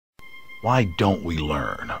Why don't we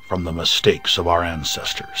learn from the mistakes of our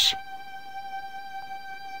ancestors?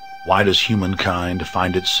 Why does humankind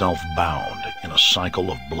find itself bound in a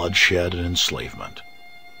cycle of bloodshed and enslavement?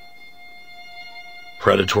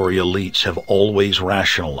 Predatory elites have always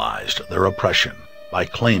rationalized their oppression by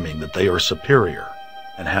claiming that they are superior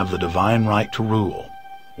and have the divine right to rule,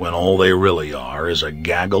 when all they really are is a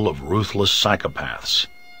gaggle of ruthless psychopaths,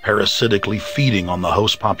 parasitically feeding on the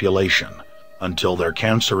host population until their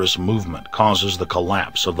cancerous movement causes the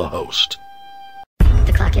collapse of the host.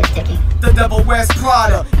 The clock is ticking. The devil wears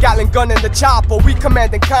Prada, Gatling gun in the chopper. We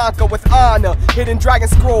command and conquer with honor. Hidden dragon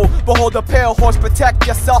scroll, behold the pale horse. Protect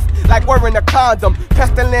yourself like wearing a condom.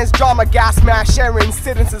 Pestilence, drama, gas mask sharing.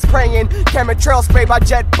 Citizens praying, chemtrails sprayed by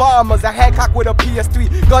jet bombers. A Hancock with a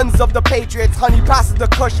PS3, guns of the Patriots. Honey passes the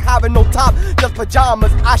kush, having no top, just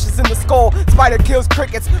pajamas. Ashes in the skull, spider kills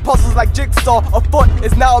crickets. Puzzles like jigsaw, a foot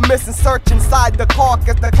is now missing. Search inside the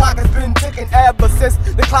carcass, the clock has been ticking ever since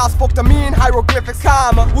the cloud spoke to me in hieroglyphics.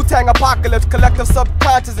 Wu-Tang apocalypse, collective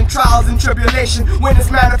subconscious and trials and tribulation. Witness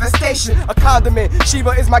manifestation, a condiment.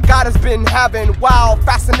 Shiva is my goddess, been having wild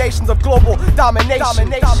fascinations of global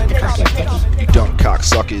domination. You dumb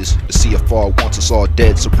cocksuckers, the CFR wants us all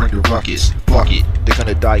dead, so bring the ruckus. Fuck it, they're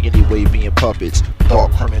gonna die anyway being puppets.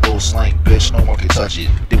 Thought criminals, slang bitch, no one can touch it.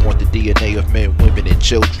 They want the DNA of men, women, and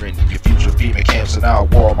children. Your future FEMA camps and our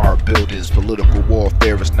Walmart buildings. Political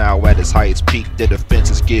warfare is now at its highest peak. Their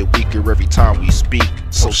defenses get weaker every time we speak.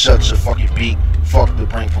 So shut your fucking beak. Fuck the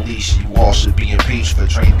brain police. You all should be impeached for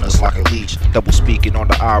training us like a leech. Double speaking on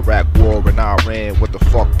the Iraq war and Iran. What the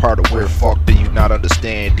fuck part of where fuck do you not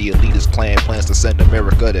understand? The elitist clan plans to send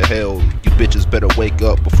America to hell. You bitches better wake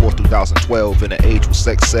up before 2012. In an age where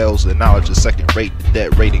sex sells and knowledge is second rate, the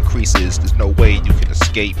debt rate increases. There's no way you can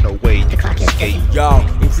escape. No way you can escape. Yo,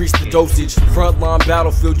 increase the dosage. Frontline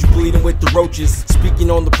battlefield, you bleeding with the roaches.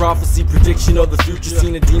 Speaking on the prophecy, prediction of the future.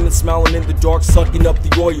 Seen a demon smiling in the dark, sucking up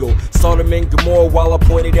the oil. Sodom and Gomorrah while I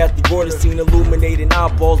pointed at the order. Seen illuminating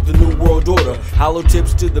eyeballs, the new world order. Hollow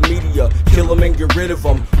tips to the media, kill them and get rid of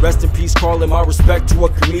them. Rest in peace, Carlin, my respect to a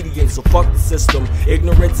comedian. So fuck the system,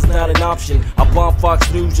 ignorance is not an option. I bomb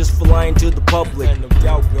Fox News just for lying to the public. And no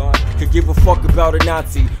doubt God could give a fuck about a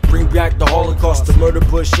Nazi. Bring back the Holocaust to murder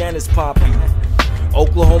Bush and his poppy.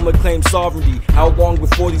 Oklahoma claims sovereignty. How long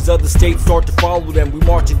before these other states start to follow them? We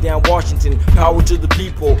marching down Washington. Power to the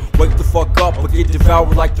people. Wake the fuck up or get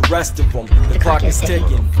devoured like the rest of them. The clock is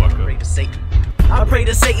ticking. I pray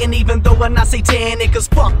to Satan even though I'm not satanic. Cause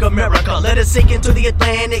fuck America, let it sink into the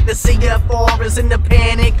Atlantic. The CFR is in the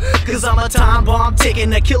panic, cause I'm a time bomb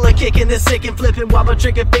ticking. A killer kicking, the sick and flipping while my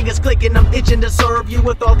trigger fingers clicking. I'm itching to serve you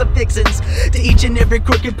with all the fixins. To each and every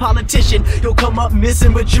crooked politician, you'll come up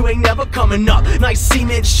missing but you ain't never coming up. Nice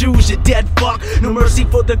cement shoes, you dead fuck. No mercy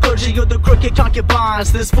for the clergy or the crooked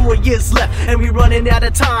concubines. There's 4 years left and we running out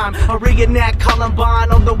of time. I reenact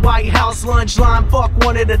Columbine on the White House lunch line. Fuck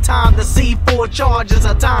one at a time, the C4 charges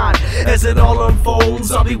are time. As it all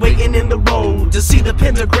unfolds, I'll be waiting in the road to see the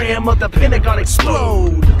pentagram of the Pentagon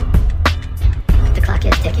explode. The clock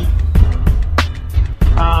is ticking.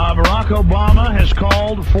 Barack Obama has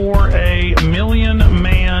called for a 1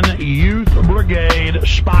 million-man youth brigade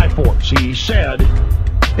spy force. He said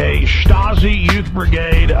a Stasi youth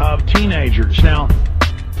brigade of teenagers. Now,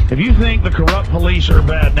 if you think the corrupt police are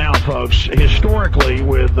bad now, folks, historically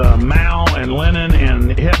with Mao and Lenin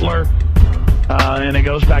and Hitler, and it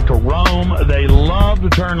goes back to Rome, they love to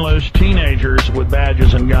turn loose teenagers with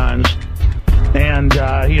badges and guns. And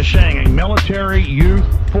he is saying a military youth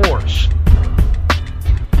force.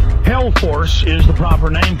 Hell Force is the proper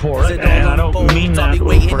name for it, and I don't mean that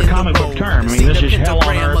for a comic book term. I mean, this is hell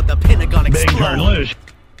on earth, big turn loose.